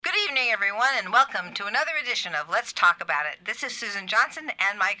evening, everyone, and welcome to another edition of Let's Talk About It. This is Susan Johnson,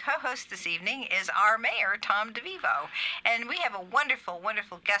 and my co-host this evening is our mayor, Tom DeVivo. And we have a wonderful,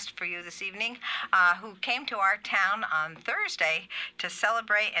 wonderful guest for you this evening who came to our town on Thursday to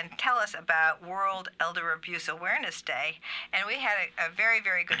celebrate and tell us about World Elder Abuse Awareness Day. And we had a very,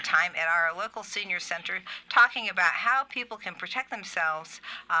 very good time at our local senior center talking about how people can protect themselves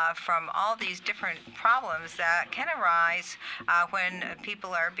from all these different problems that can arise when people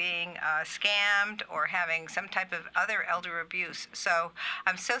are being scammed or having some type of other elder abuse. So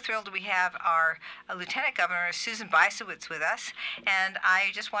I'm so thrilled we have our Lieutenant Governor, Susan Bysiewicz, with us, and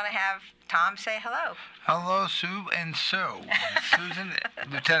I just want to have Tom say hello. Hello, Sue and Sue. Susan,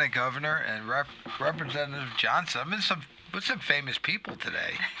 Lieutenant Governor, and Representative Johnson. I'm with some famous people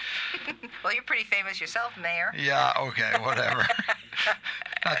today. Well, you're pretty famous yourself, Mayor. Yeah, okay, whatever.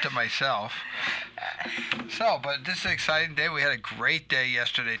 Not to myself. But this is an exciting day. We had a great day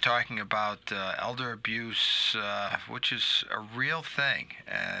yesterday talking about elder abuse, which is a real thing.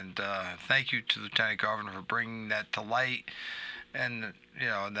 And thank you to the Lieutenant Governor for bringing that to light. And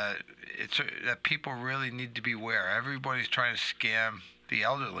that people really need to be aware. Everybody's trying to scam the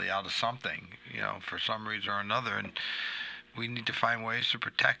elderly out of something, for some reason or another. And we need to find ways to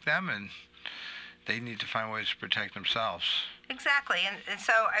protect them, and they need to find ways to protect themselves. Exactly, and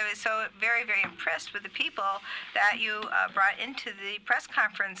so I was so very, very impressed with the people that you brought into the press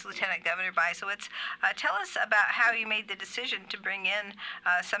conference, Lieutenant Governor Bysiewicz. Tell us about how you made the decision to bring in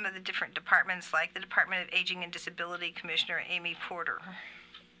some of the different departments, like the Department of Aging and Disability Commissioner Amy Porter.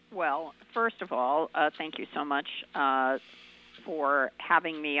 Well, first of all, thank you so much for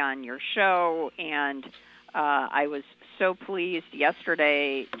having me on your show, and I was so pleased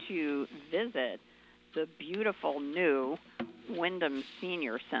yesterday to visit the beautiful new Wyndham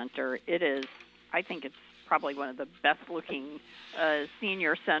Senior Center. I think it's probably one of the best-looking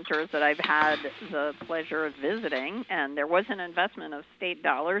senior centers that I've had the pleasure of visiting, and there was an investment of state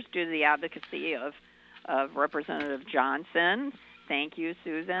dollars due to the advocacy of Representative Johnson. Thank you,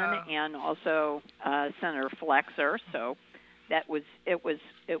 Susan, and also Senator Flexer. So it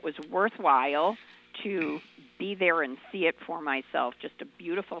was worthwhile to be there and see it for myself. Just a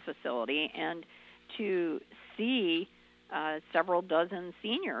beautiful facility, and to see several dozen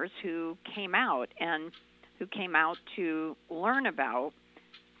seniors who came out to learn about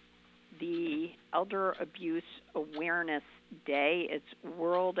the Elder Abuse Awareness Day. It's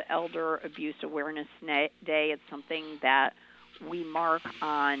World Elder Abuse Awareness Day. It's something that we mark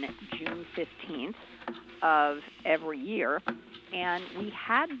on June 15th of every year, and we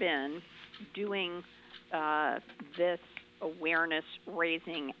had been doing this awareness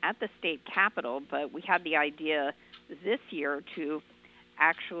raising at the state capitol, but we had the idea this year to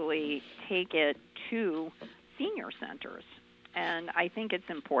actually take it to senior centers. And I think it's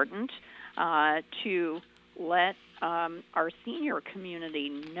important to let our senior community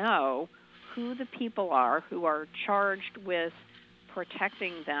know who the people are who are charged with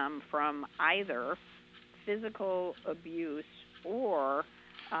protecting them from either physical abuse or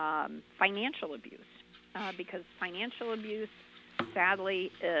financial abuse. Because financial abuse,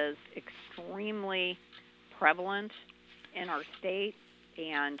 sadly, is extremely prevalent in our state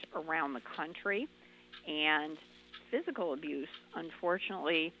and around the country. And physical abuse,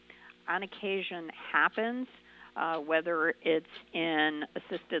 unfortunately, on occasion happens, whether it's in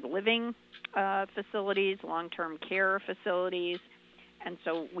assisted living facilities, long-term care facilities. And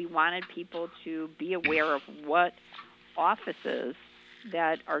so we wanted people to be aware of what offices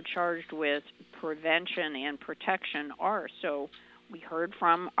that are charged with prevention and protection are. So we heard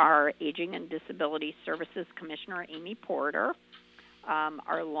from our Aging and Disability Services Commissioner, Amy Porter,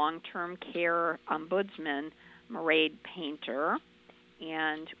 our long-term care ombudsman, Mairead Painter,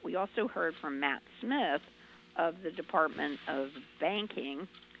 and we also heard from Matt Smith of the Department of Banking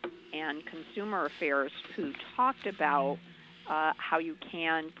and Consumer Affairs, who talked about how you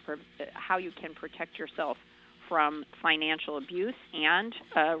can protect yourself from financial abuse. And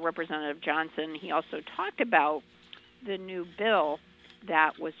Representative Johnson, he also talked about the new bill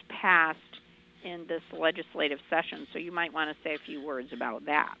that was passed in this legislative session. So you might want to say a few words about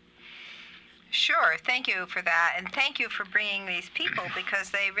that. Sure. Thank you for that. And thank you for bringing these people, because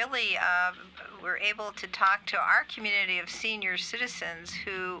they really were able to talk to our community of senior citizens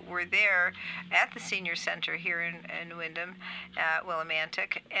who were there at the senior center here in Wyndham,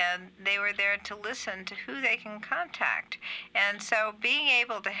 Willimantic, and they were there to listen to who they can contact. And so being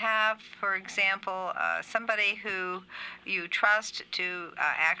able to have, for example, somebody who you trust to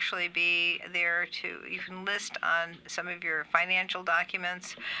actually be there to, you can list on some of your financial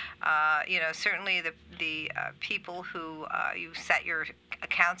documents, certainly the people who you set your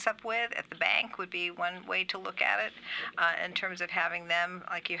accounts up with at the bank would be one way to look at it in terms of having them,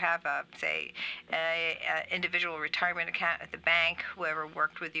 like you have, say, a individual retirement account at the bank. Whoever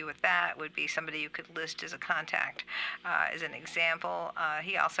worked with you with that would be somebody you could list as a contact, as an example.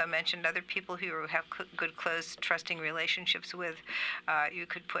 He also mentioned other people who have good, close, trusting relationships with. You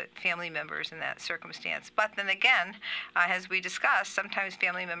could put family members in that circumstance. But then again, as we discussed, sometimes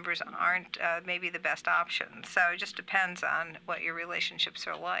family members aren't maybe the best option. So it just depends on what your relationships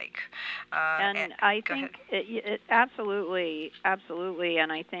are like. And I think it absolutely,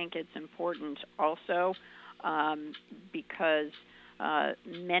 and I think it's important also because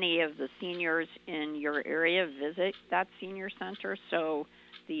many of the seniors in your area visit that senior center. So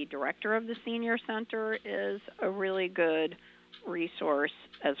the director of the senior center is a really good resource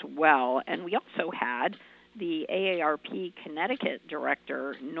as well. And we also had the AARP Connecticut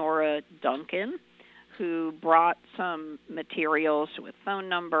director, Nora Duncan, who brought some materials with phone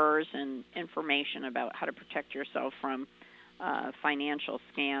numbers and information about how to protect yourself from financial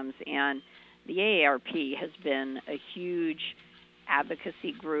scams. And the AARP has been a huge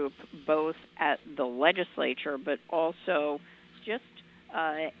advocacy group, both at the legislature, but also just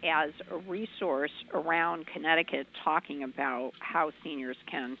as a resource around Connecticut, talking about how seniors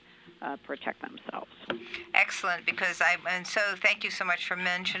can protect themselves. Excellent, and so thank you so much for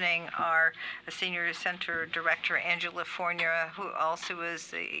mentioning our senior center director, Angela Fournier, who also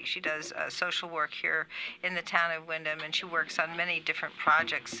she does social work here in the town of Wyndham, and she works on many different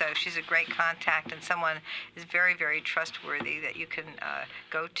projects. So she's a great contact and someone is very, very trustworthy that you can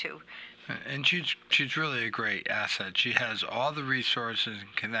go to. And she's really a great asset. She has all the resources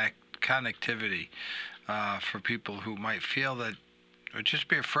and connectivity for people who might feel that, or just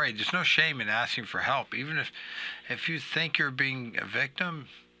be afraid. There's no shame in asking for help. Even if you think you're being a victim,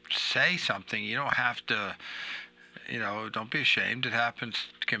 say something. You don't have to, don't be ashamed. It happens.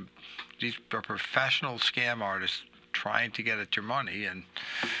 These are professional scam artists trying to get at your money, and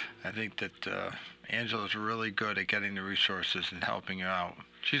I think that Angela's really good at getting the resources and helping you out.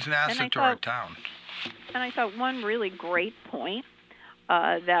 She's an asset to our town. And I thought one really great point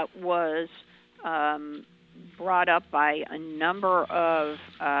that was brought up by a number of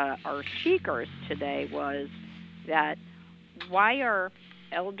our speakers today was that why are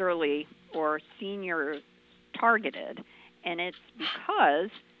elderly or seniors targeted? And it's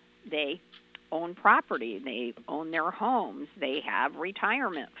because they own property, they own their homes, they have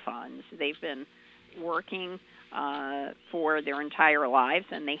retirement funds, they've been working for their entire lives,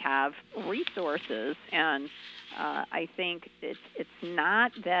 and they have resources. And I think it's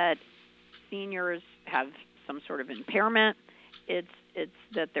not that seniors have some sort of impairment. It's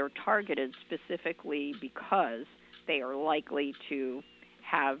that they're targeted specifically because they are likely to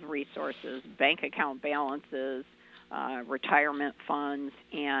have resources, bank account balances, retirement funds,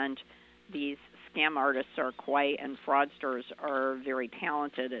 and these scam artists and fraudsters are very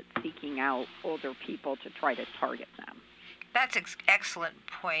talented at seeking out older people to try to target them. That's an excellent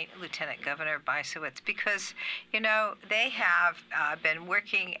point, Lieutenant Governor Bysiewicz, because, they have been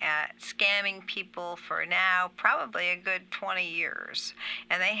working at scamming people for now probably a good 20 years.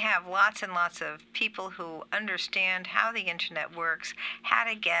 And they have lots and lots of people who understand how the Internet works, how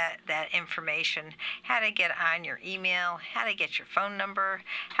to get that information, how to get on your email, how to get your phone number,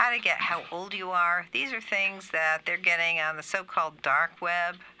 how to get how old you are. These are things that they're getting on the so-called dark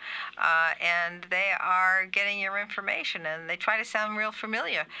web. And they are getting your information, and they try to sound real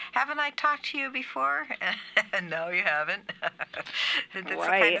familiar. Haven't I talked to you before? No, you haven't. That's the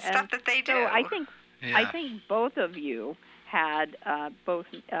kind of stuff that they do. So I think both of you had both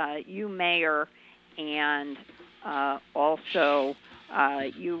you, Mayor, and also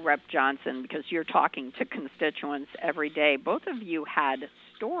you, Rep. Johnson, because you're talking to constituents every day. Both of you had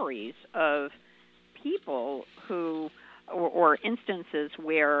stories of people who. Or instances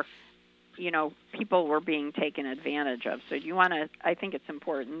where, people were being taken advantage of. So I think it's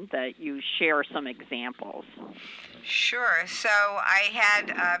important that you share some examples. Sure. So I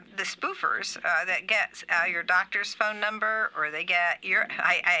had the spoofers that get your doctor's phone number, or they get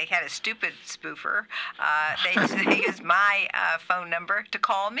I had a stupid spoofer. They used my phone number to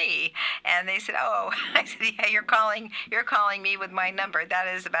call me, and they said, "Oh," I said, "Yeah, you're calling me with my number. That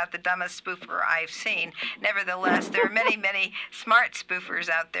is about the dumbest spoofer I've seen." Nevertheless, there are many smart spoofers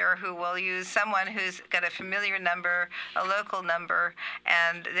out there who will use someone who's got a familiar number, a local number,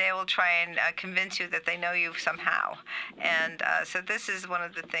 and they will try and convince you that they know you somehow. And so this is one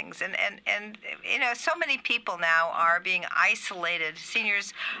of the things. And so many people now are being isolated.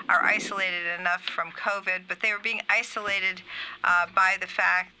 Seniors are isolated enough from COVID, but they are being isolated by the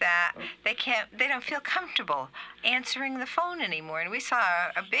fact that they don't feel comfortable answering the phone anymore. And we saw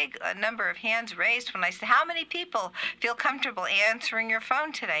a big number of hands raised when I said, how many people feel comfortable answering your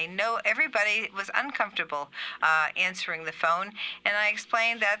phone today? No, everybody was uncomfortable answering the phone. And I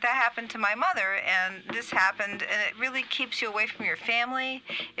explained that happened to my mother, and this happened, and it really keeps you away from your family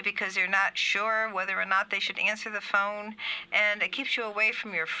because you're not sure whether or not they should answer the phone, and it keeps you away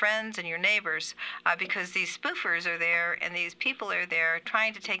from your friends and your neighbors because these spoofers are there, and these people are there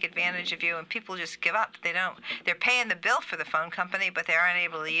trying to take advantage of you, and people just give up. They're paying the bill for the phone company, but they aren't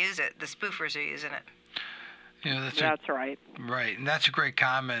able to use it. The spoofers are using it. That's right. Right, and that's a great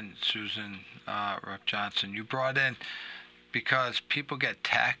comment, Susan Rep Johnson. You brought in because people get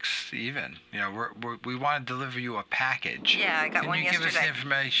texts even. We want to deliver you a package. Yeah, I got one yesterday. Give us the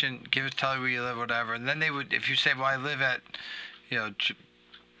information, tell you where you live, whatever. And then they would, if you say, well, I live at,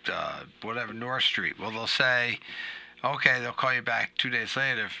 whatever, North Street. Well, they'll say, okay, they'll call you back 2 days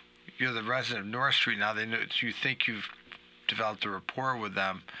later. If you're the resident of North Street now, you think you've developed a rapport with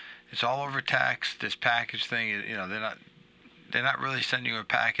them. It's all over text. This package thing, they're not really sending you a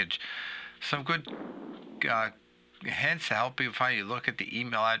package. Some good hints to help you find. You look at the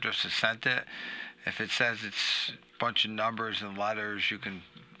email address that sent it. If it says it's a bunch of numbers and letters,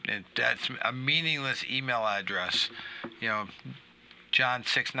 that's a meaningless email address. John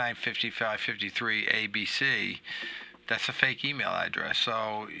 695553 ABC. That's a fake email address.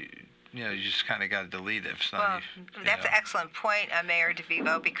 So you just kind of got to delete it. That's an excellent point, Mayor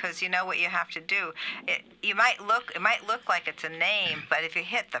DeVivo, because you know what you have to do. It might look like it's a name, but if you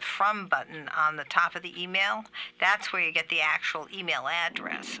hit the from button on the top of the email, that's where you get the actual email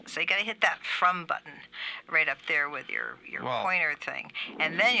address. So you got to hit that from button right up there with your pointer thing,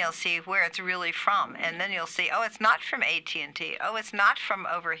 and then you'll see where it's really from, and then you'll see, oh, it's not from AT&T. Oh, it's not from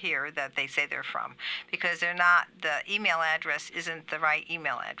over here that they say they're from, because they're not. The email address isn't the right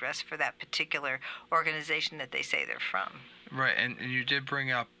email address for that particular organization that they say they're from. Right, and you did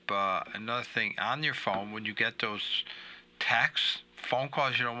bring up another thing on your phone. When you get those texts, phone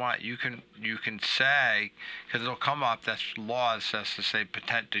calls you don't want, you can say, because it'll come up, that's law says to say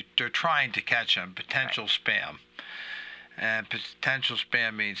they're trying to catch them, potential spam. And potential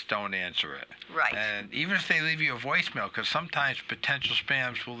spam means don't answer it. Right. And even if they leave you a voicemail, because sometimes potential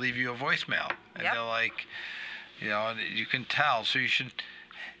spams will leave you a voicemail. And they're like, you can tell. So you should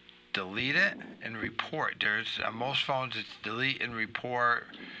delete it and report. There's on most phones it's delete and report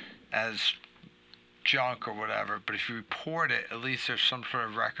as junk or whatever, but if you report it, at least there's some sort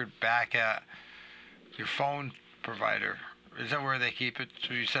of record back at your phone provider. Is that where they keep it?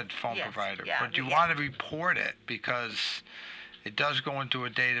 So you said phone provider. Yeah, but you want to report it because it does go into a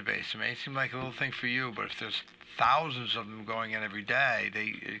database. It may seem like a little thing for you, but if there's thousands of them going in every day,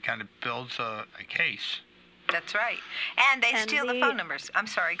 it kind of builds a case. That's right. And they steal the phone numbers. I'm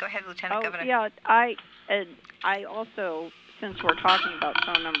sorry. Go ahead, Lieutenant Governor. Yeah, I also, since we're talking about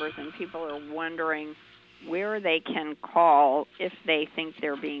phone numbers and people are wondering where they can call if they think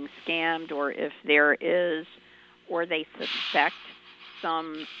they're being scammed or if there is, or they suspect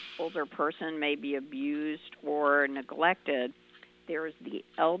some older person may be abused or neglected, there's the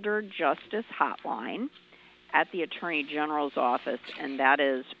Elder Justice Hotline at the Attorney General's office, and that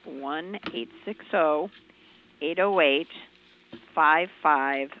is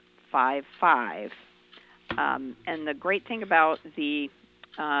 1-860-808-5555. And the great thing about the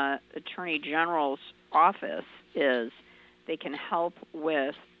Attorney General's office is they can help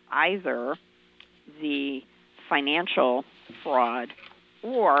with either the financial fraud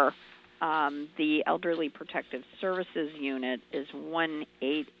or the Elderly Protective Services Unit is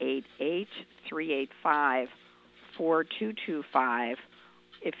 1-888-385-4225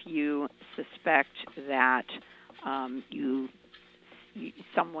 if you suspect that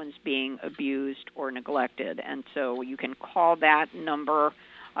someone's being abused or neglected. And so you can call that number.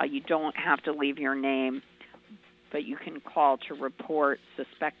 You don't have to leave your name, but you can call to report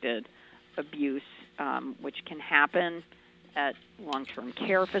suspected abuse, which can happen at long-term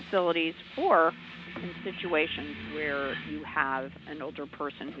care facilities or in situations where you have an older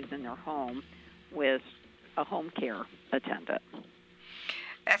person who's in their home with a home care attendant.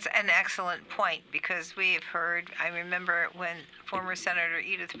 That's an excellent point, because we have heard, I remember when former Senator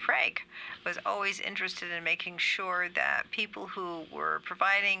Edith Craig was always interested in making sure that people who were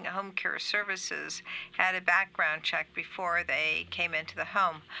providing home care services had a background check before they came into the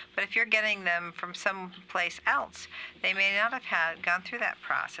home. But if you're getting them from someplace else, they may not have gone through that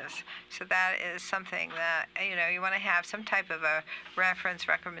process. So that is something that, you want to have some type of a reference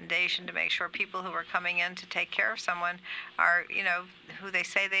recommendation to make sure people who are coming in to take care of someone are, who they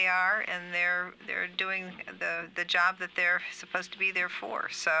say they are, and they're doing the job that they're supposed to be there for.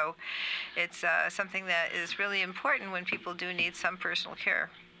 So it's something that is really important when people do need some personal care.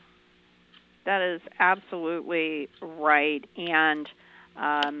 That is absolutely right. And,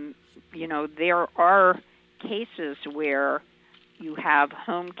 there are cases where you have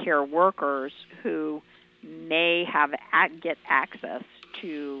home care workers who may get access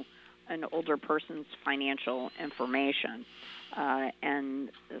to an older person's financial information. And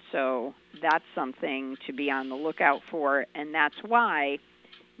so that's something to be on the lookout for. And that's why,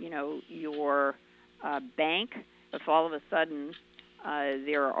 your bank, if all of a sudden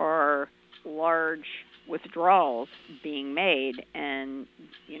there are large withdrawals being made and,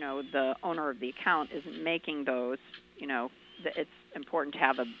 the owner of the account isn't making those, it's important to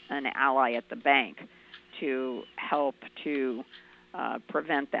have an ally at the bank to help to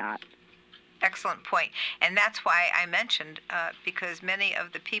prevent that. Excellent point. And that's why I mentioned, because many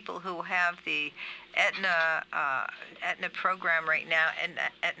of the people who have the Aetna program right now, and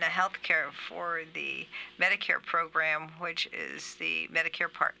Aetna Healthcare for the Medicare program, which is the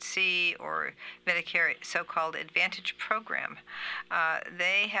Medicare Part C or Medicare so-called Advantage program,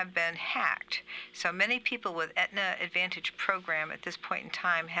 they have been hacked. So many people with Aetna Advantage program at this point in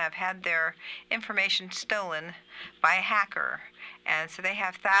time have had their information stolen by a hacker. And so they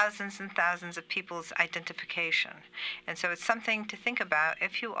have thousands and thousands of people's identification. And so it's something to think about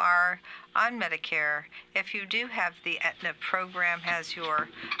if you are on Medicare, if you do have the Aetna program has your,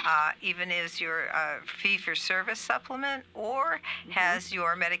 even is your fee-for-service supplement or has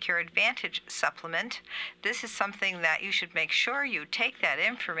your Medicare Advantage supplement, this is something that you should make sure you take that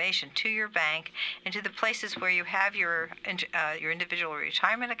information to your bank and to the places where you have your individual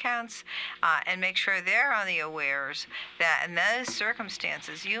retirement accounts, and make sure they're on the awares that in those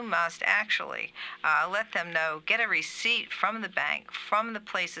circumstances you must actually let them know, get a receipt from the bank, from the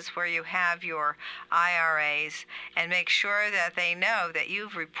places where you have your IRAs, and make sure that they know that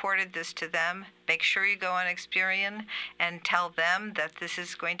you've reported this to them. Make sure you go on Experian and tell them that this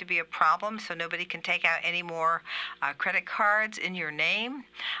is going to be a problem so nobody can take out any more credit cards in your name.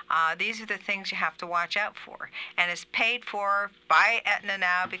 These are the things you have to watch out for. And it's paid for by Aetna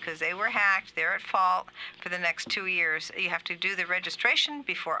now because they were hacked. They're at fault for the next 2 years. You have to do the registration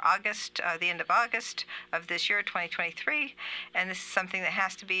before August, the end of August of this year, 2023. And this is something that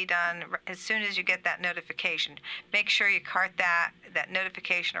has to be done as soon as you get that notification. Make sure you cart that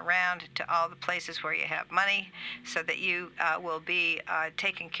notification around to all the places where you have money so that you will be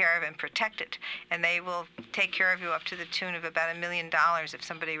taken care of and protected. And they will take care of you up to the tune of about $1 million if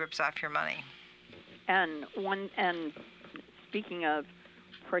somebody rips off your money. And speaking of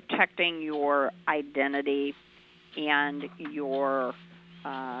protecting your identity and your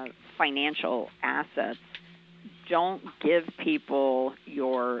financial assets, don't give people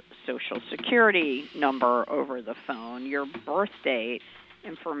your Social Security number over the phone, your birth date,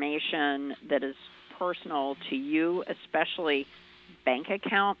 information that is personal to you, especially bank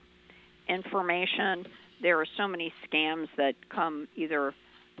account information. There are so many scams that come either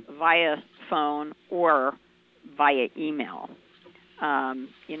via phone or via email.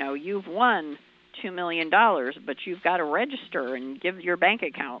 You've won $2 million, but you've got to register and give your bank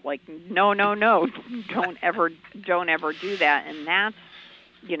account. Like, no, don't ever do that. And that's,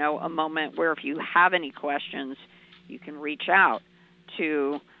 a moment where if you have any questions, you can reach out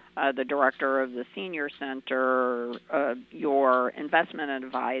to the director of the senior center, your investment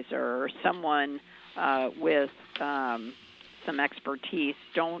advisor, someone with some expertise.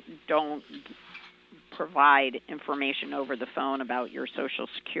 Don't provide information over the phone about your Social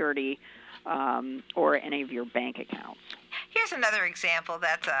Security or any of your bank accounts. Here's another example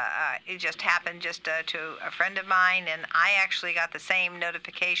that it just happened to a friend of mine, and I actually got the same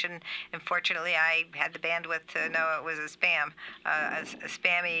notification. Unfortunately, I had the bandwidth to know it was a spammy,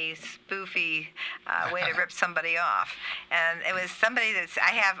 spoofy way to rip somebody off. And it was somebody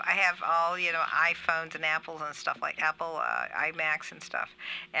I have all iPhones and Apples and stuff, like Apple iMacs and stuff.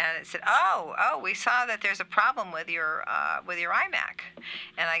 And it said, oh, we saw that there's a problem with your iMac.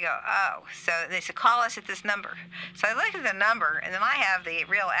 And I go, oh. So they said, call us at this number. So I looked at you the number, and then I have the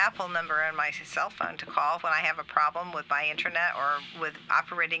real Apple number on my cell phone to call when I have a problem with my internet or with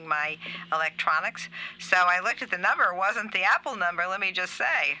operating my electronics. So I looked at the number. It wasn't the Apple number, let me just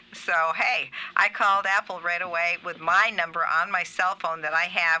say. So, hey, I called Apple right away with my number on my cell phone that I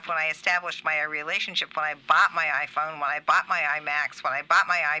have when I established my relationship, when I bought my iPhone, when I bought my iMacs, when I bought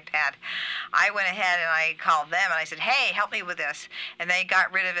my iPad. I went ahead and I called them and I said, hey, help me with this. And they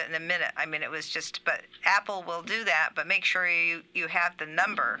got rid of it in a minute. I mean, it was just, but Apple will do that, but make sure you have the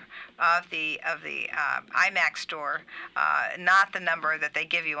number of the iMac store, not the number that they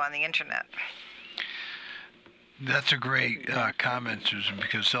give you on the internet. That's a great comment, Susan,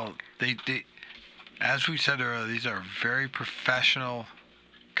 because they, as we said earlier, these are very professional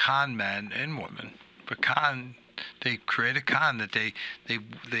con men and women. But they create a con that they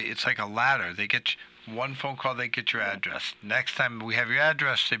it's like a ladder. They get one phone call, they get your address. Next time we have your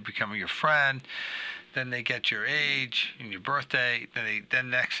address, they become your friend. Then they get your age and your birthday. Then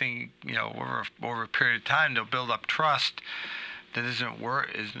next thing, over a period of time, they'll build up trust that isn't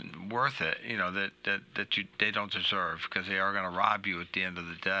worth it. They don't deserve, because they are going to rob you at the end of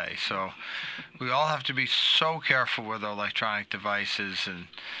the day. So we all have to be so careful with our electronic devices and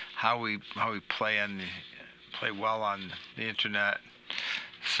how we play well on the internet.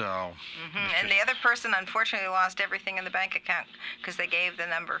 So. Mm-hmm. And the other person unfortunately lost everything in the bank account because they gave the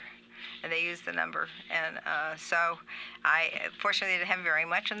number. And they used the number. And so I fortunately didn't have very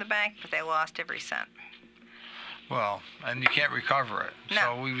much in the bank, but they lost every cent. Well, and you can't recover it. No.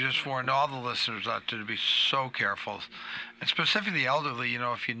 So we just warned all the listeners out there to be so careful. And specifically the elderly,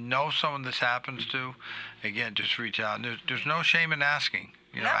 if you know someone this happens to, again, just reach out. And there's no shame in asking.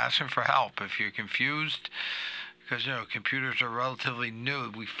 No. Asking for help. If you're confused, because, computers are relatively new.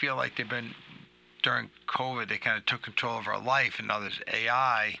 We feel like they've been, during COVID, they kind of took control of our life, and now there's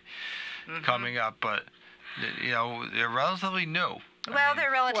AI coming up, but they're relatively new. Well,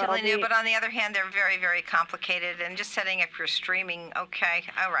 they're relatively new, but on the other hand, they're very, very complicated. And just setting up your streaming, okay,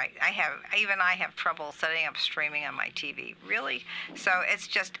 all right. I have trouble setting up streaming on my TV. Really? So it's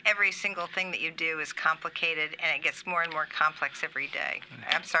just every single thing that you do is complicated, and it gets more and more complex every day.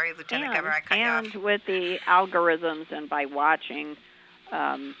 I'm sorry, Lieutenant Governor, I cut you off. And with the algorithms, and by watching,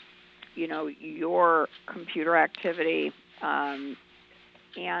 your computer activity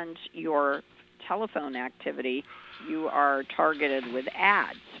and your telephone activity, you are targeted with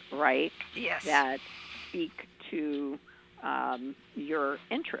ads, right? Yes. That speak to your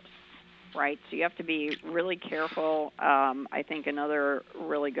interests, right? So you have to be really careful. I think another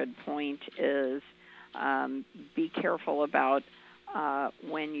really good point is be careful about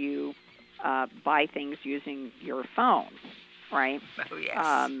when you buy things using your phone, right? Oh,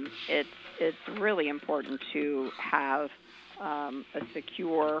 yes. It's really important to have a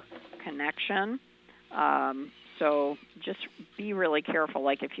secure connection. So just be really careful.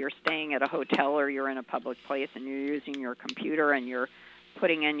 Like if you're staying at a hotel or you're in a public place and you're using your computer and you're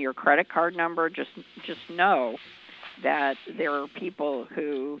putting in your credit card number, just know that there are people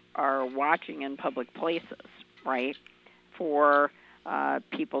who are watching in public places, right, for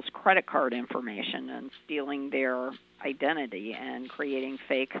people's credit card information and stealing their identity and creating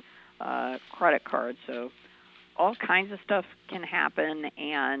fake credit cards. So all kinds of stuff can happen,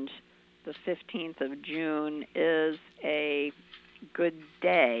 and the 15th of June is a good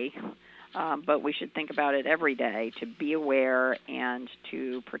day, but we should think about it every day to be aware and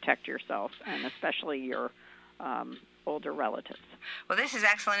to protect yourself, and especially your older relatives. Well, this is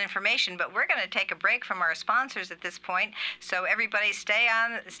excellent information, but we're going to take a break from our sponsors at this point. So everybody stay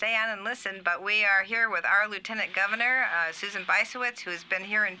on and listen. But we are here with our Lieutenant Governor, Susan Bysiewicz, who has been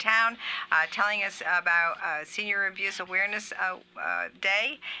here in town telling us about Senior Abuse Awareness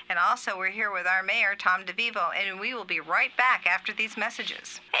Day. And also we're here with our Mayor, Tom DeVivo, and we will be right back after these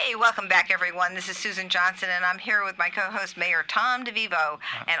messages. Hey, welcome back, everyone. This is Susan Johnson, and I'm here with my co-host, Mayor Tom DeVivo,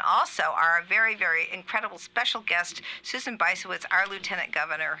 and also our very, very incredible special guest, Susan Bysiewicz, our Lieutenant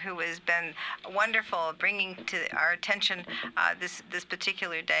Governor, who has been wonderful bringing to our attention this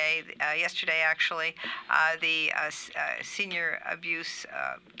particular day, yesterday actually, the Senior Abuse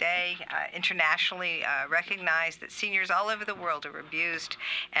Day, internationally recognized that seniors all over the world are abused,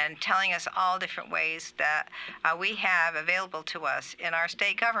 and telling us all different ways that we have available to us in our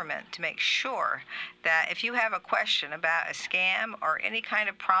state government to make sure that if you have a question about a scam or any kind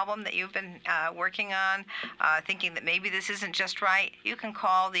of problem that you've been working on, thinking that that maybe this isn't just right, you can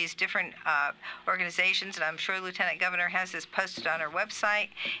call these different organizations, and I'm sure Lieutenant Governor has this posted on her website,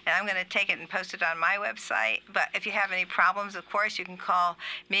 and I'm going to take it and post it on my website. But if you have any problems, of course, you can call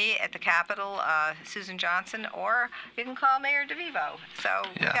me at the Capitol, Susan Johnson, or you can call Mayor DeVivo. So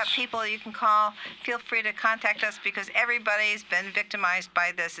we've got people you can call. Feel free to contact us because everybody's been victimized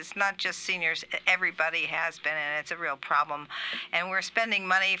by this. It's not just seniors. Everybody has been, and it's a real problem. And we're spending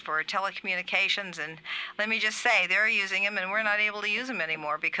money for telecommunications, and let me just say, they're using them, and we're not able to use them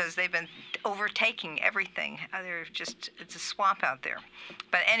anymore because they've been overtaking everything. It's a swamp out there.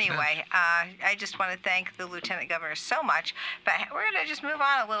 But anyway, I just want to thank the Lieutenant Governor so much. But we're going to just move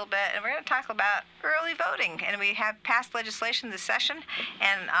on a little bit, and we're going to talk about early voting. And we have passed legislation this session,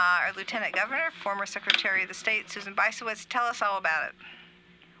 and our Lieutenant Governor, former Secretary of the State, Susan Bysiewicz, tell us all about it.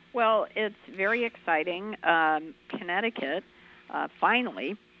 Well, it's very exciting. Connecticut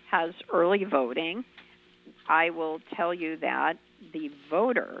finally has early voting. I will tell you that the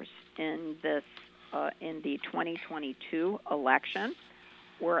voters in the 2022 election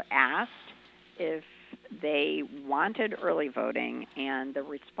were asked if they wanted early voting, and the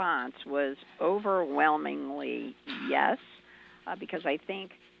response was overwhelmingly yes, because I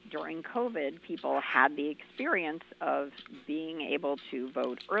think during COVID, people had the experience of being able to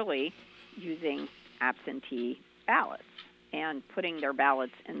vote early using absentee ballots and putting their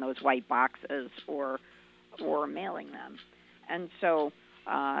ballots in those white boxes or mailing them. And so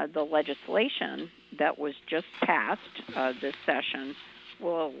the legislation that was just passed this session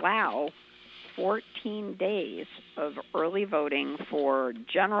will allow 14 days of early voting for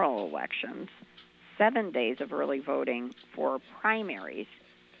general elections, 7 days of early voting for primaries,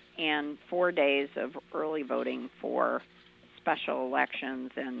 and 4 days of early voting for special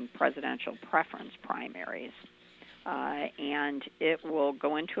elections and presidential preference primaries. And it will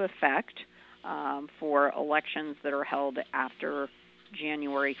go into effect for elections that are held after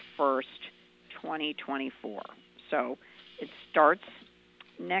January 1st, 2024. So it starts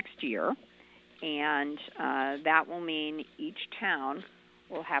next year, and that will mean each town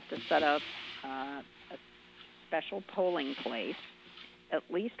will have to set up a special polling place, at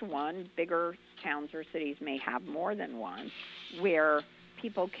least one. Bigger towns or cities may have more than one, where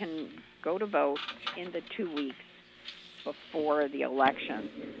people can go to vote in the 2 weeks before the election.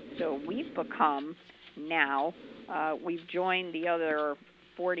 So we've become now, we've joined the other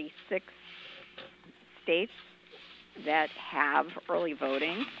 46 states that have early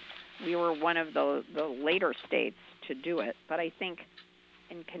voting. We were one of the later states to do it, but I think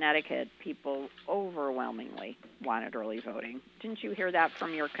in Connecticut, people overwhelmingly wanted early voting. Didn't you hear that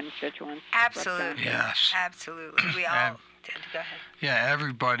from your constituents? Absolutely. Yes. Absolutely. We all did. Go ahead. Yeah,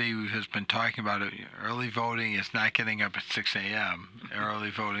 everybody has been talking about it. Early voting is not getting up at 6 a.m.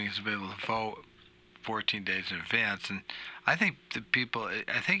 Early voting is to be able to vote 14 days in advance. And I think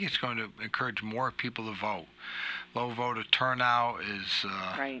it's going to encourage more people to vote. Low voter turnout is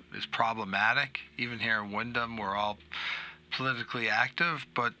problematic. Even here in Wyndham, we're all politically active,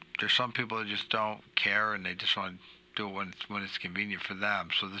 but there's some people that just don't care and they just want to do it when it's convenient for them.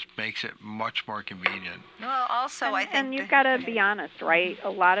 So this makes it much more convenient. Well, also, I think... And you've got to be honest, right? A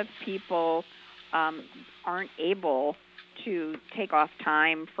lot of people aren't able to take off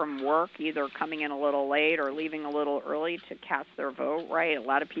time from work, either coming in a little late or leaving a little early to cast their vote, right? A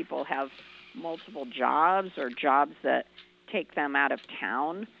lot of people have multiple jobs or jobs that take them out of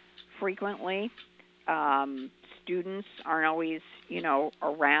town frequently. Students aren't always,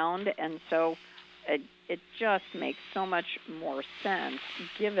 around, and so it just makes so much more sense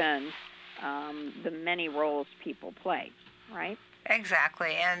given the many roles people play, right?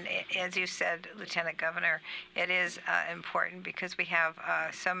 Exactly. And as you said, Lieutenant Governor, it is important because we have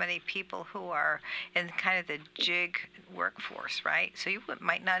so many people who are in kind of the gig workforce, right? So you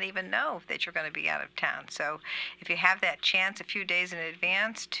might not even know that you're going to be out of town. So if you have that chance a few days in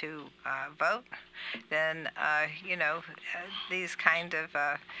advance to vote, then, these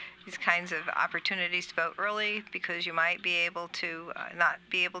kinds of opportunities to vote early, because you might be able to not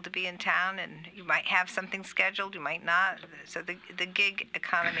be able to be in town, and you might have something scheduled, you might not. So the gig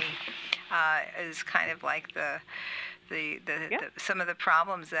economy is kind of like some of the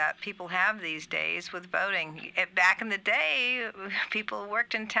problems that people have these days with voting. Back in the day, people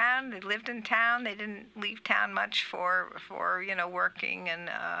worked in town, they lived in town, they didn't leave town much for working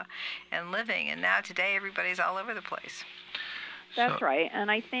and living. And now today, everybody's all over the place. That's right.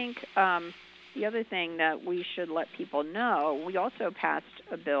 And I think the other thing that we should let people know, we also passed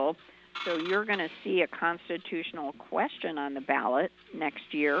a bill, so you're going to see a constitutional question on the ballot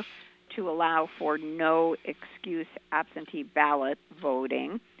next year to allow for no excuse absentee ballot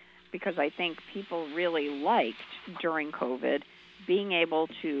voting. because I think people really liked during COVID being able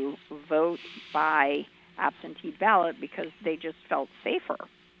to vote by absentee ballot because they just felt safer.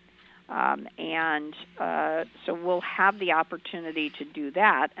 So we'll have the opportunity to do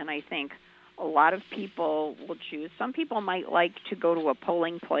that, and I think a lot of people will choose. Some people might like to go to a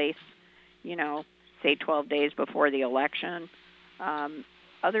polling place, say 12 days before the election.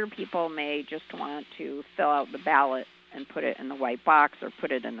 Other people may just want to fill out the ballot and put it in the white box or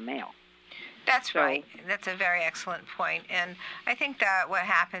put it in the mail. That's right. That's a very excellent point. And I think that what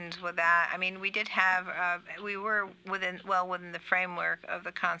happens with that, I mean, we did have, we were within the framework of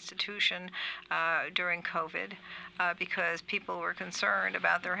the Constitution during COVID because people were concerned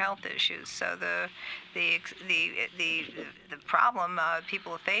about their health issues. So the problem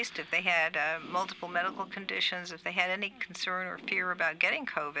people faced if they had multiple medical conditions, if they had any concern or fear about getting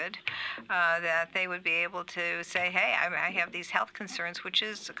COVID, that they would be able to say, hey, I have these health concerns, which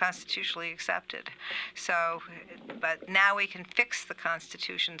is constitutionally accepted. So, but now we can fix the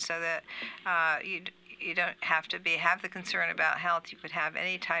Constitution so that you don't have to have the concern about health. You could have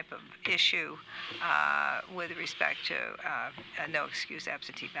any type of issue with respect to no excuse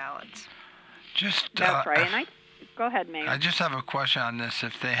absentee ballots. That's right. And go ahead, Mayor. I just have a question on this.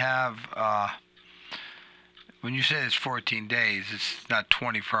 If they have, when you say it's 14 days, it's not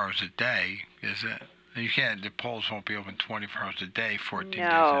 24 hours a day, is it? You can't. The polls won't be open 24 hours a day, 14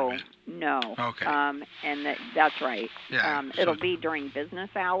 days. No. Okay. That's right. Yeah. It'll be during business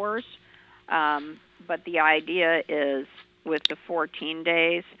hours. But the idea is with the 14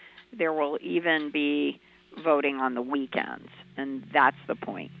 days, there will even be voting on the weekends, and that's the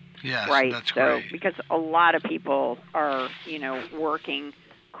point. Yes, right? That's great. Because a lot of people are, working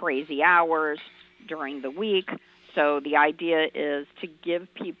crazy hours during the week. So the idea is to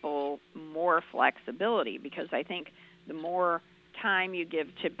give people more flexibility, because I think the more time you give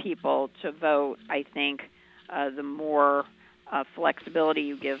to people to vote, I think the more flexibility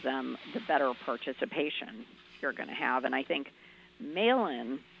you give them, the better participation you're going to have. And I think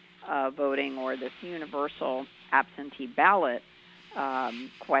mail-in voting, or this universal absentee ballot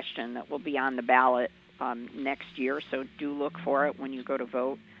question that will be on the ballot next year, so do look for it when you go to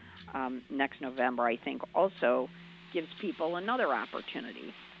vote next November, I think also gives people another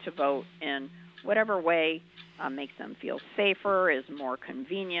opportunity to vote in whatever way makes them feel safer, is more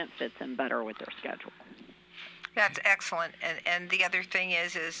convenient, fits in better with their schedule. That's excellent. And the other thing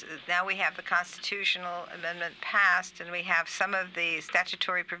is now we have the constitutional amendment passed, and we have some of the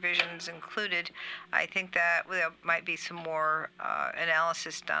statutory provisions included. I think that there might be some more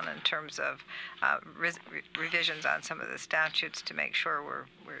analysis done in terms of revisions on some of the statutes to make sure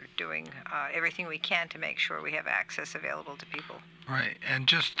we're doing everything we can to make sure we have access available to people. Right. And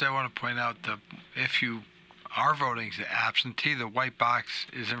just I want to point out that if you are voting absentee, the white box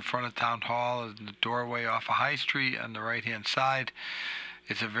is in front of Town Hall in the doorway off of High Street on the right-hand side.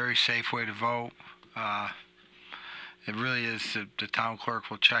 It's a very safe way to vote. It really is. The town clerk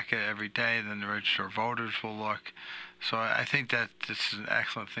will check it every day, then the register of voters will look. So I think that this is an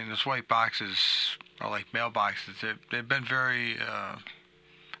excellent thing. Those white boxes are like mailboxes. They've been very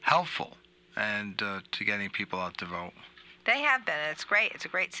helpful and to getting people out to vote. They have been. It's great. It's a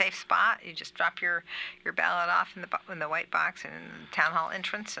great safe spot. You just drop your ballot off in the white box in the town hall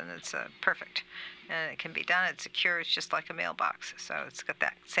entrance, and it's perfect. And it can be done. It's secure. It's just like a mailbox. So it's got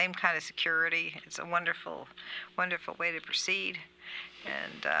that same kind of security. It's a wonderful, wonderful way to proceed.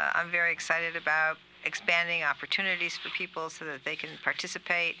 And I'm very excited about expanding opportunities for people so that they can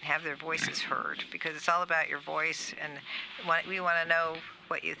participate and have their voices heard, because it's all about your voice, and we want to know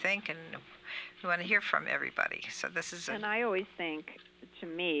what you think, and we want to hear from everybody. So this is And I always think, to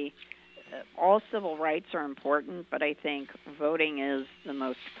me, all civil rights are important, but I think voting is the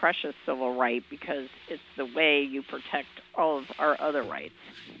most precious civil right, because it's the way you protect all of our other rights,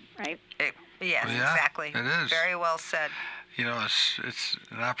 right? Yes, yeah, exactly. It is. Very well said. You know, it's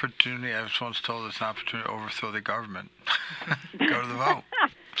an opportunity. I was once told it's an opportunity to overthrow the government. Go to the vote.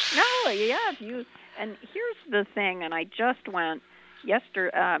 No, yeah. And here's the thing, and I just went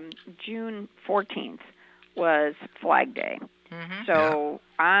June 14th was Flag Day. Mm-hmm. So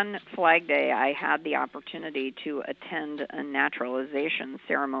on Flag Day, I had the opportunity to attend a naturalization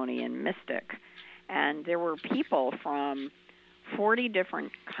ceremony in Mystic. And there were people from 40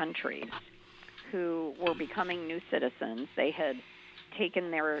 different countries who were becoming new citizens. They had taken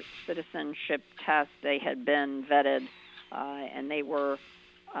their citizenship test. They had been vetted, and they were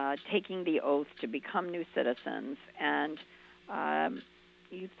taking the oath to become new citizens. And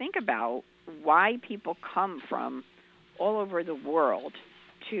you think about why people come from all over the world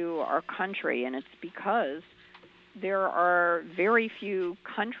to our country, and it's because there are very few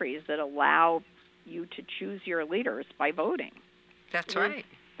countries that allow you to choose your leaders by voting. That's right.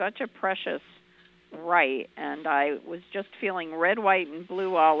 Such a precious right, and I was just feeling red, white, and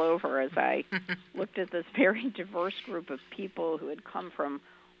blue all over as I looked at this very diverse group of people who had come from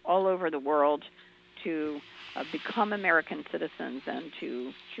all over the world to become American citizens and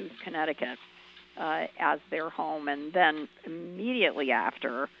to choose Connecticut as their home. And then immediately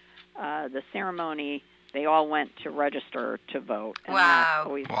after the ceremony, they all went to register to vote. And that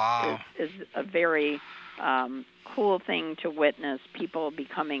always is a very cool thing to witness, people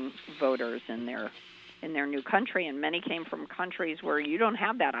becoming voters in their new country, and many came from countries where you don't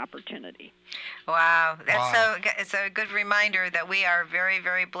have that opportunity. Wow, it's a good reminder that we are very,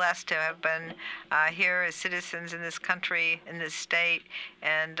 very blessed to have been here as citizens in this country, in this state,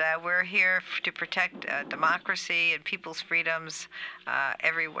 and we're here to protect democracy and people's freedoms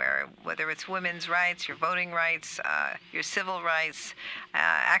everywhere, whether it's women's rights, your voting rights, your civil rights,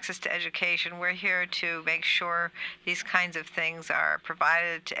 access to education. We're here to make sure these kinds of things are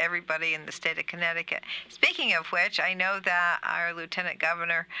provided to everybody in the state of Connecticut. Speaking of which, I know that our Lieutenant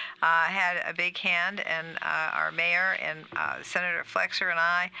Governor had a big hand, and our mayor and Senator Flexer and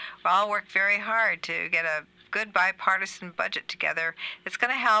I all worked very hard to get a good bipartisan budget together. It's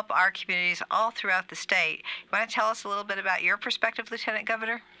going to help our communities all throughout the state. You want to tell us a little bit about your perspective, Lieutenant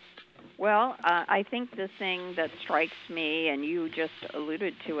Governor? Well, I think the thing that strikes me, and you just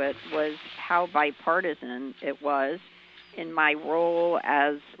alluded to it, was how bipartisan it was. In my role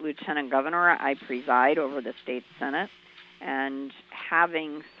as Lieutenant Governor, I preside over the state Senate, and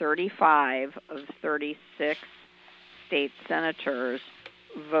having 35 of 36 state senators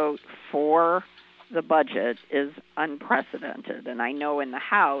vote for the budget is unprecedented. And I know in the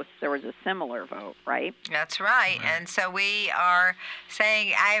House there was a similar vote, right? That's right. And so we are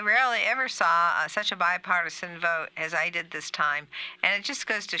saying I rarely ever saw such a bipartisan vote as I did this time. And it just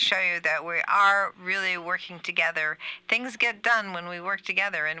goes to show you that we are really working together. Things get done when we work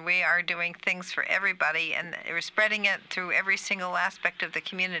together, and we are doing things for everybody, and we're spreading it through every single aspect of the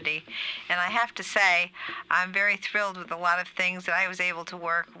community. And I have to say, I'm very thrilled with a lot of things that I was able to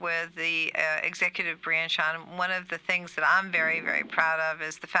work with the executive branch on. One of the things that I'm very, very proud of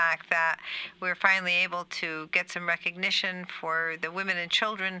is the fact that we're finally able to get some recognition for the women and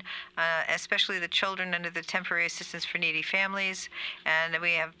children, especially the children under the Temporary Assistance for Needy Families. And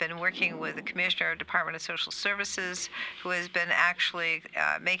we have been working with the Commissioner of Department of Social Services, who has been actually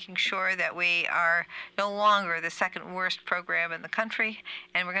making sure that we are no longer the second worst program in the country.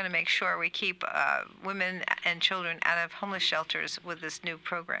 And we're going to make sure we keep women and children out of homeless shelters with this new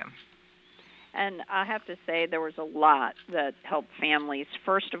program. And I have to say there was a lot that helped families.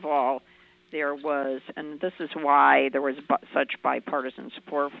 First of all, there was, and this is why there was such bipartisan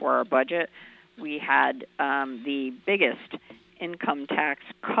support for our budget, we had the biggest income tax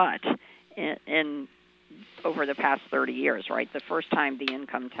cut in over the past 30 years, right? The first time the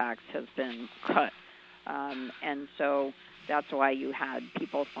income tax has been cut. And so that's why you had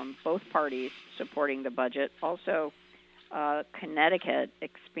people from both parties supporting the budget. Also, Connecticut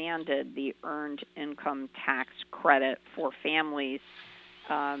expanded the earned income tax credit for families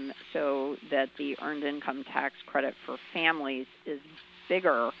so that the earned income tax credit for families is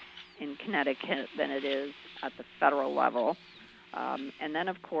bigger in Connecticut than it is at the federal level. And then,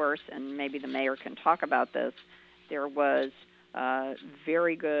 of course, and maybe the mayor can talk about this, there was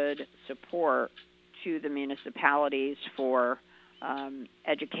very good support to the municipalities for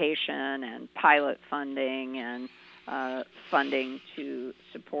education and pilot funding and funding to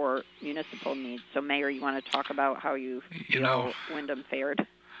support municipal needs. So, Mayor, you want to talk about how you feel Windham fared?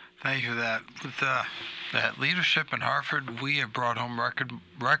 Thank you for that. With that leadership in Hartford, we have brought home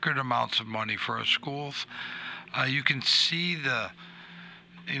record amounts of money for our schools. You can see this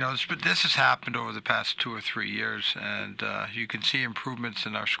has happened over the past 2 or 3 years, and you can see improvements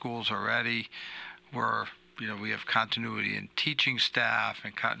in our schools already, where we have continuity in teaching staff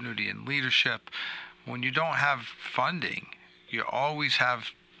and continuity in leadership. When you don't have funding, you always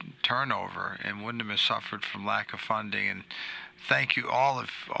have turnover, and Windham has suffered from lack of funding. And thank you, all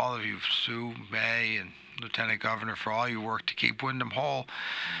of you, Sue, May, and Lieutenant Governor, for all your work to keep Windham whole,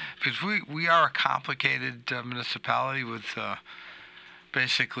 because we are a complicated municipality with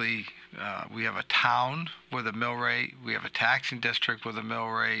basically we have a town with a mill rate, we have a taxing district with a mill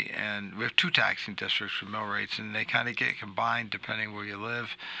rate, and we have 2 taxing districts with mill rates, and they kind of get combined depending where you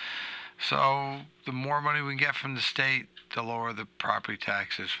live. So the more money we can get from the state, the lower the property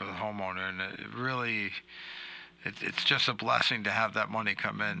taxes for the homeowner. And it's just a blessing to have that money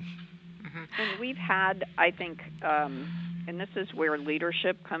come in. And we've had, I think, and this is where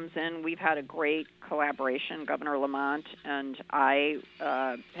leadership comes in, we've had a great collaboration. Governor Lamont and I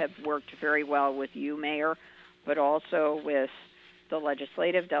have worked very well with you, Mayor, but also with the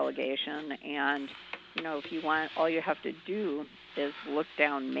legislative delegation. And, you know, if you want, all you have to do is look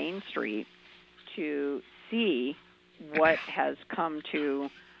down Main Street to see what has come to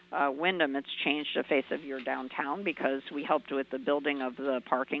Windham. It's changed the face of your downtown because we helped with the building of the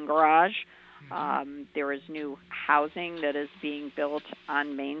parking garage. There is new housing that is being built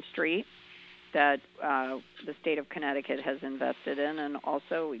on Main Street that the state of Connecticut has invested in, and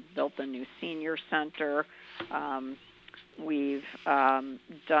also we built a new senior center. We've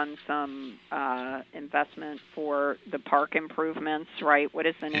done some investment for the park improvements, right? What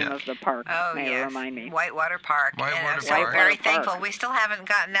is the name of the park? Oh, May yes. remind me. Whitewater Park. Whitewater So I'm Park. very Whitewater thankful. Park. We still haven't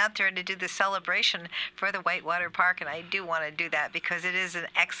gotten out there to do the celebration for the Whitewater Park, and I do want to do that because it is an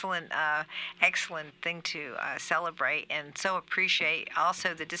excellent thing to celebrate, and so appreciate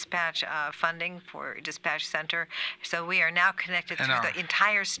also the dispatch funding for Dispatch Center. So we are now connected through the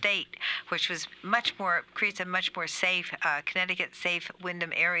entire state, which was creates a much more safe, Connecticut safe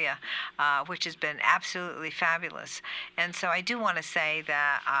Windham area, which has been absolutely fabulous. And so I do want to say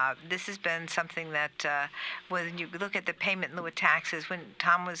that this has been something that when you look at the payment in lieu of taxes, when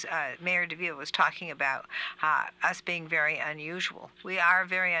Mayor DeVito was talking about us being very unusual. We are a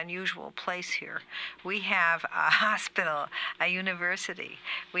very unusual place here. We have a hospital, a university,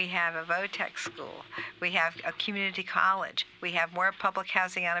 we have a VOTEC school, we have a community college, we have more public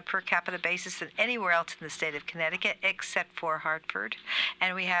housing on a per capita basis than anywhere else in the state of Connecticut except for Hartford.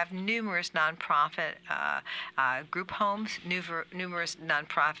 And we have numerous nonprofit group homes, numerous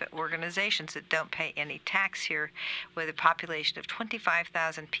nonprofit organizations that don't pay any tax here, with a population of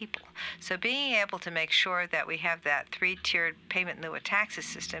 25,000 people. So being able to make sure that we have that three-tiered payment in lieu of taxes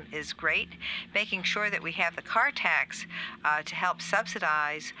system is great. Making sure that we have the car tax to help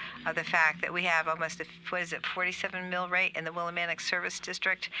subsidize the fact that we have almost 47 mill rate in the Willimantic Service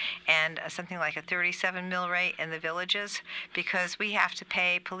District and something like a 37 mill rate in the villages, because we have to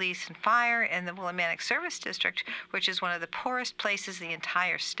pay police and fire in the Willimantic Service District, which is one of the poorest places in the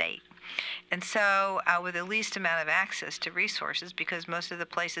entire state. And so with the least amount of access to resources, because most of the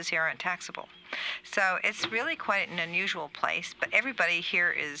places here aren't taxable. So it's really quite an unusual place, but everybody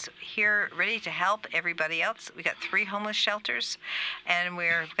here is here ready to help everybody else. We got 3 homeless shelters, and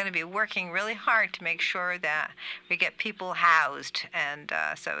we're going to be working really hard to make sure that we get people housed. And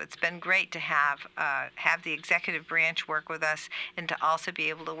so it's been great to have the executive branch work with us, and to also be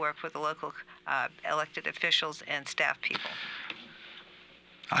able to work with the local elected officials and staff people.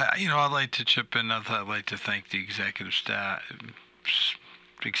 I'd like to chip in. I'd like to thank the executive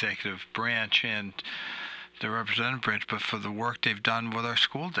branch and the representative branch, but for the work they've done with our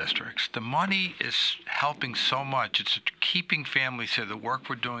school districts. The money is helping so much. It's keeping families here. The work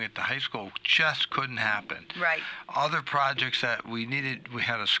we're doing at the high school just couldn't happen. Right. Other projects that we needed, we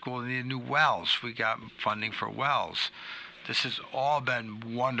had a school that needed new wells. We got funding for wells. This has all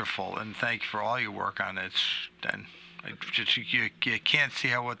been wonderful, and thank you for all your work on it. You can't see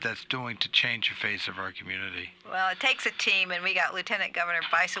what that's doing to change the face of our community. Well, it takes a team, and we got Lieutenant Governor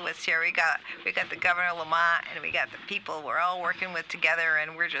Bysiewicz here. We got the Governor Lamont, and we got the people we're all working with together,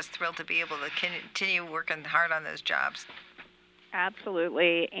 and we're just thrilled to be able to continue working hard on those jobs.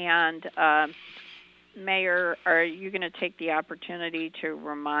 Absolutely. And Mayor, are you going to take the opportunity to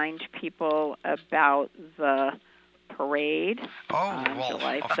remind people about the parade? Oh, well,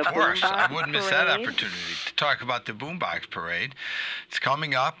 of course. I wouldn't miss that opportunity to talk about the Boombox Parade. It's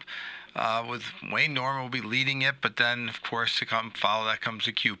coming up. With Wayne Norman will be leading it, but then, of course, to follow that comes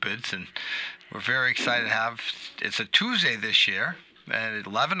the Cupids, and we're very excited to have. It's a Tuesday this year, and at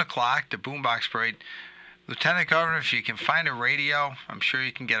 11 o'clock, the Boombox Parade. Lieutenant Governor, if you can find a radio, I'm sure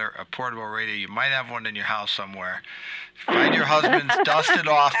you can get a portable radio. You might have one in your house somewhere. Find your husband's, dust it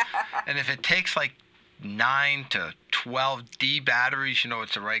off, and if it takes like 9 to 12 D batteries,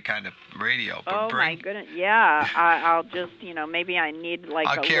 it's the right kind of radio. But my goodness, yeah. I'll just, maybe I need like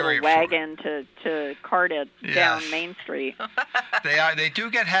a little wagon to cart it down Main Street. They do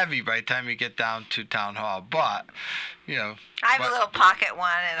get heavy by the time you get down to Town Hall, but, I have a little pocket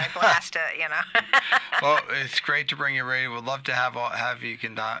one, and I blast it, Well, it's great to bring your radio. We'd love to have you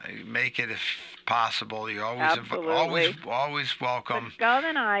can make it if possible. You're always welcome. But Gov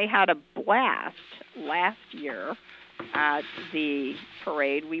and I had a blast last year at the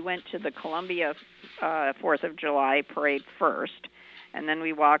parade. We went to the Columbia 4th of July parade first, and then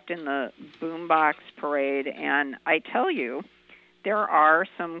we walked in the Boombox Parade, and I tell you, there are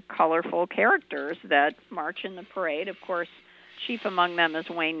some colorful characters that march in the parade. Of course, chief among them is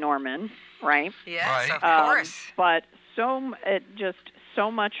Wayne Norman, right? Yes, Right. of course. But just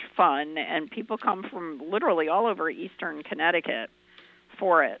so much fun, and people come from literally all over Eastern Connecticut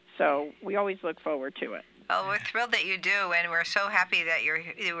for it. So we always look forward to it. Well, we're thrilled that you do, and we're so happy that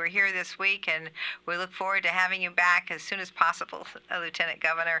you were here this week, and we look forward to having you back as soon as possible, Lieutenant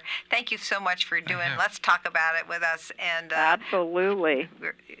Governor. Thank you so much for doing Let's Talk About It with us. And Absolutely.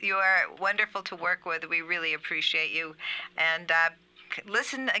 You are wonderful to work with. We really appreciate you. And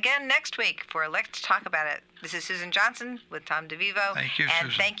listen again next week for Let's Talk About It. This is Susan Johnson with Tom DeVivo. Thank you, and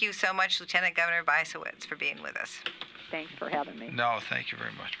Susan. thank you so much, Lieutenant Governor Bysiewicz, for being with us. Thanks for having me. No, thank you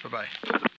very much. Bye-bye.